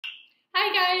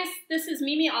Hi guys, this is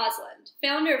Mimi Osland,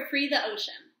 founder of Free the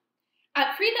Ocean.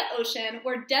 At Free the Ocean,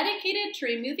 we're dedicated to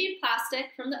removing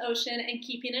plastic from the ocean and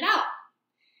keeping it out.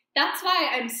 That's why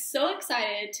I'm so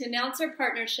excited to announce our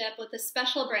partnership with a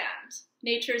special brand,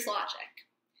 Nature's Logic.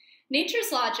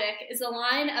 Nature's Logic is a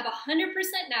line of 100%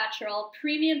 natural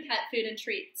premium pet food and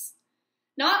treats.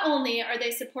 Not only are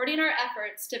they supporting our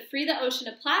efforts to free the ocean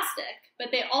of plastic, but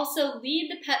they also lead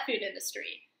the pet food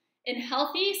industry in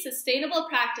healthy, sustainable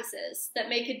practices that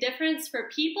make a difference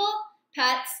for people,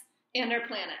 pets, and our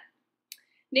planet.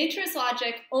 Nature's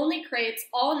Logic only creates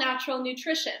all natural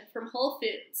nutrition from whole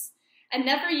foods and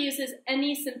never uses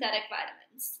any synthetic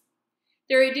vitamins.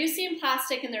 They're reducing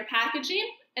plastic in their packaging,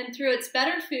 and through its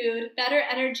Better Food, Better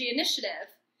Energy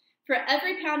initiative, for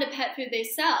every pound of pet food they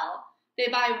sell, they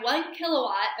buy 1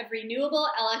 kilowatt of renewable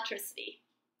electricity.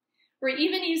 We're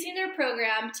even using their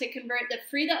program to convert the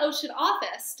Free the Ocean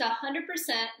office to 100%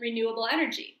 renewable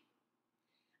energy.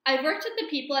 I've worked with the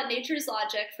people at Nature's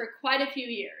Logic for quite a few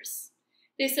years.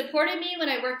 They supported me when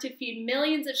I worked to feed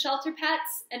millions of shelter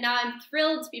pets, and now I'm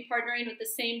thrilled to be partnering with the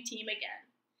same team again.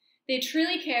 They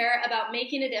truly care about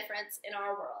making a difference in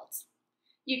our world.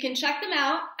 You can check them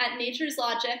out at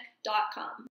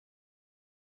natureslogic.com.